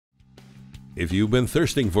If you've been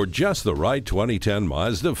thirsting for just the right 2010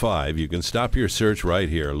 Mazda 5, you can stop your search right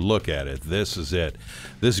here. Look at it. This is it.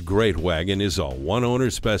 This great wagon is a one-owner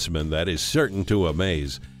specimen that is certain to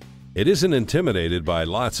amaze. It isn't intimidated by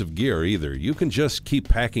lots of gear either. You can just keep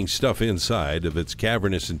packing stuff inside of its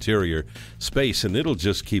cavernous interior space and it'll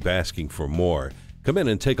just keep asking for more. Come in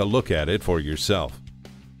and take a look at it for yourself.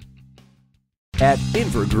 At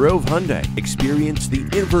Inver Grove Hyundai, experience the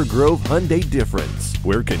Inver Grove Hyundai difference.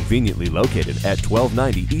 We're conveniently located at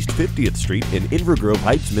 1290 East 50th Street in Inver Grove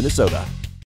Heights, Minnesota.